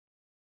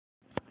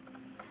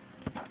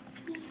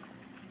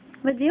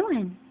What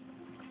doing?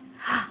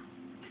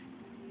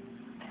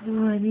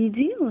 What are you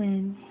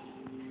doing?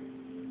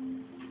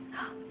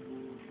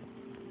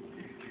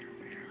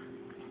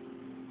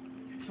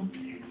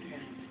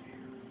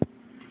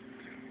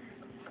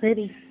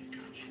 Liddy,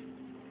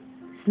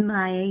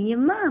 smile your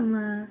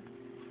mama.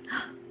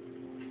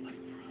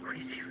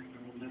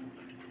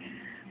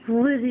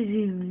 What are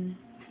you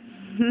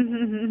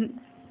doing?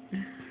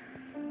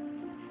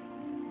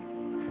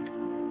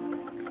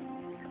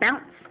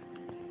 Bounce.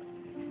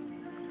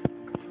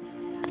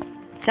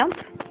 Jump.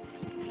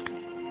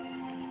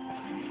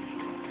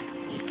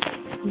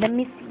 Let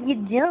me see you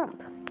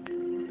jump.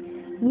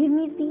 Let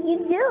me see you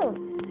jump.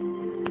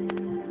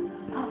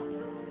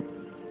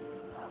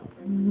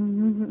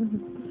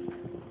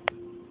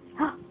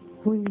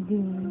 What are you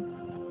doing?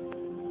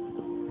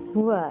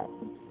 What?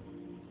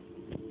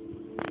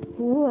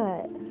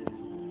 What?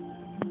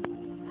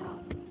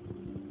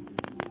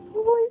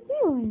 What are you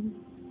doing?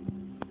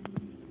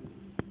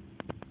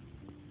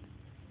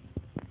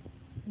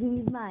 Give me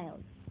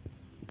smiles.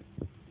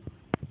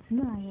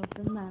 Smile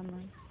for Mama.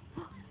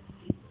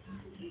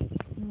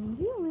 What are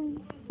you doing?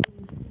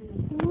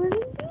 What are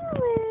you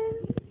doing?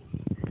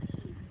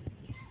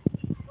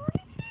 What are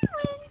you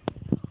doing?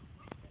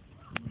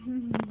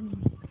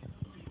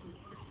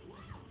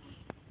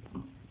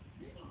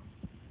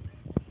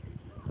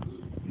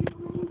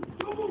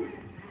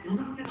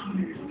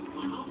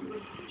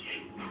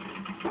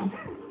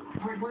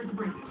 Alright, where's the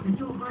break? You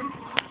feel a break?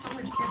 I'll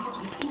let you catch up.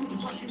 The fluid is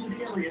rushing into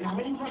the area. Now,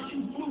 any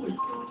rushing fluid?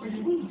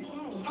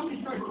 How many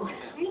strikes do I have?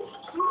 How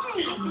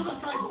many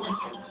strikes do I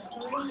have?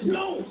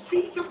 No!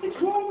 See, something's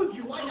wrong with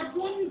you. I have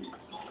one.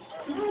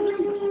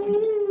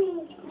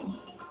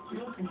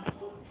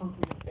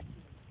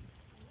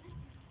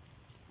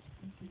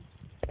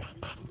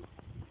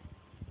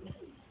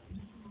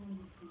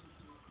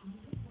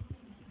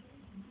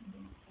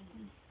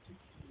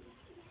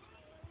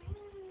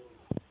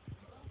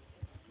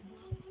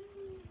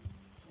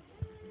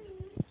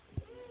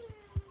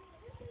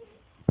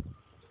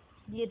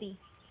 Yiddy.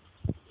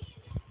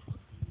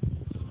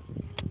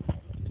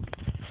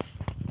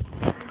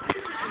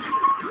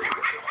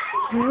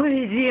 What are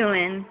you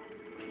doing?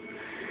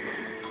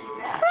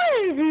 What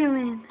are you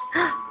doing?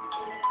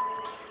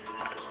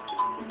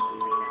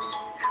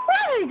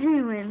 What are you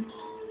doing?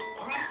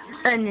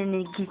 I'm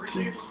gonna get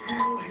you.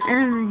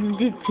 I'm gonna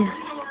get you.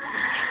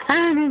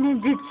 I'm gonna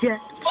get you.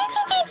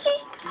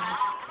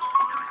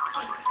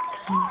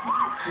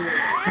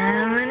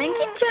 I'm gonna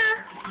get you.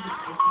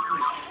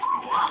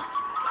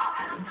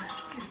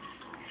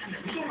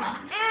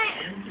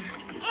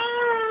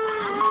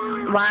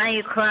 Why are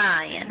you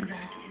crying?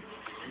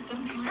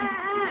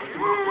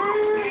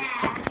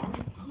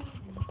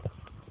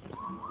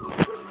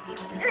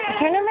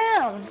 Turn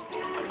around.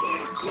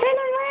 Turn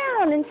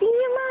around and see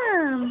your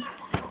mom.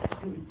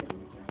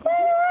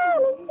 Turn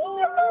around and see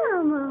your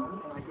mama.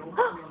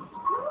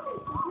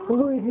 What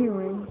are you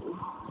doing?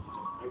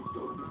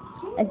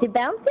 Is it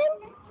bouncing?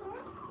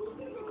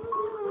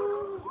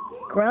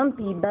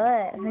 Grumpy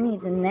butt. Who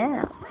needs a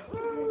nap?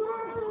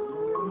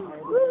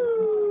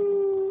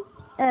 Woo.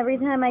 Every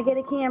time I get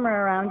a camera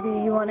around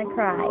you, you want to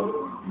cry.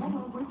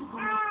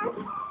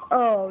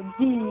 Oh,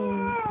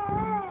 jeez.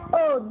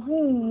 Oh,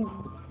 jeez.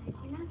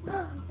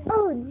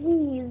 Oh,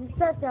 jeez.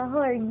 Such a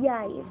hard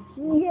yipe.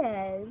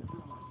 Yes.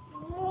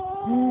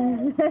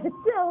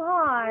 So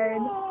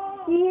hard.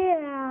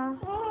 Yeah.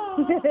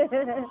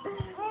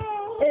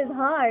 It's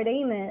hard,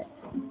 ain't it?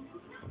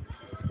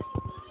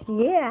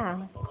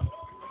 Yeah.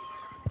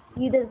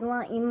 You just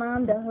want your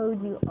mom to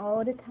hold you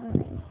all the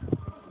time.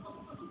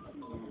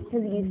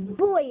 Because you're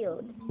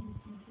spoiled.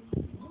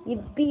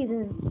 Your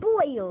baby's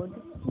spoiled.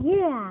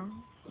 Yeah.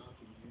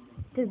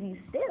 Because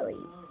you're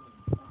silly.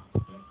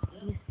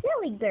 You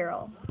silly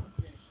girl.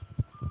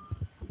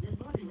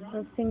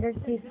 Those fingers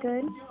taste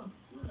good?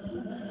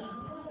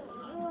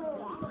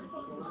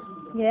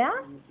 Yeah?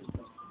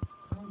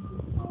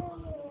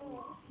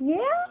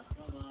 Yeah?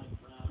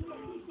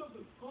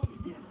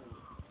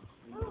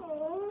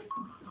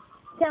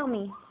 Tell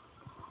me.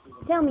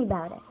 Tell me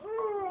about it.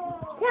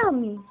 Tell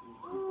me.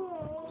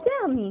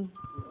 Tell me.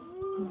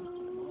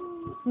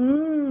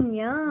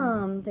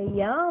 Yum. They're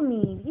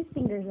yummy. These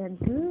fingers are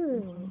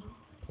good.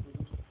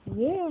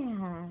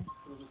 Yeah.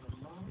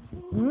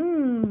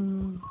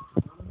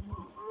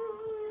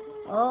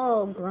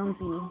 Oh,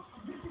 grumpy.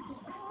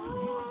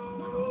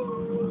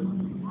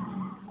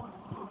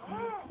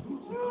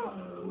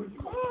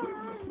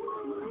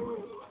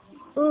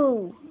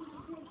 Ooh.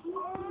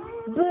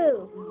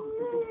 Boo.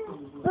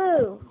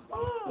 Boo.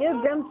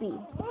 You're grumpy.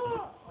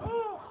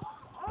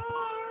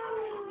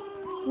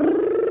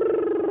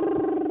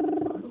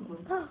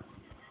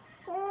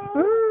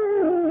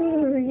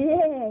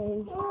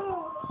 Yay.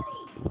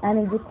 I'm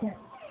gonna get you.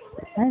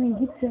 I'm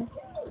gonna get you.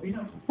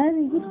 I'm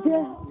gonna get you.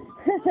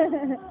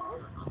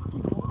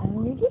 I'm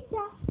gonna get you. I'm gonna get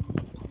you.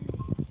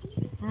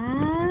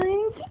 I'm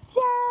gonna get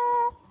you.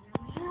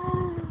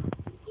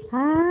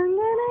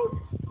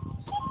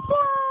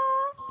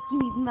 Give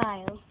me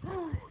smiles.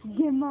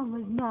 Give Mama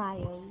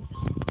smiles.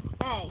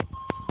 Hey.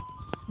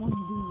 What are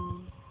you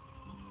doing?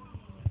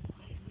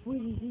 What are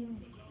you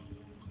doing?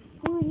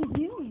 What are you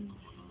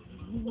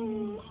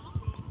doing?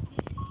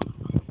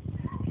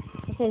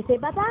 Okay, say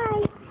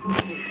bye-bye.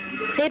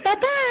 Say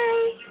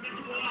bye-bye.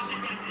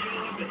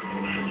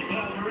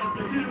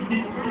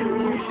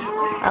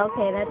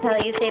 Okay, that's how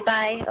you say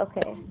bye?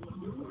 Okay.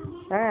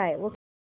 All right. Well.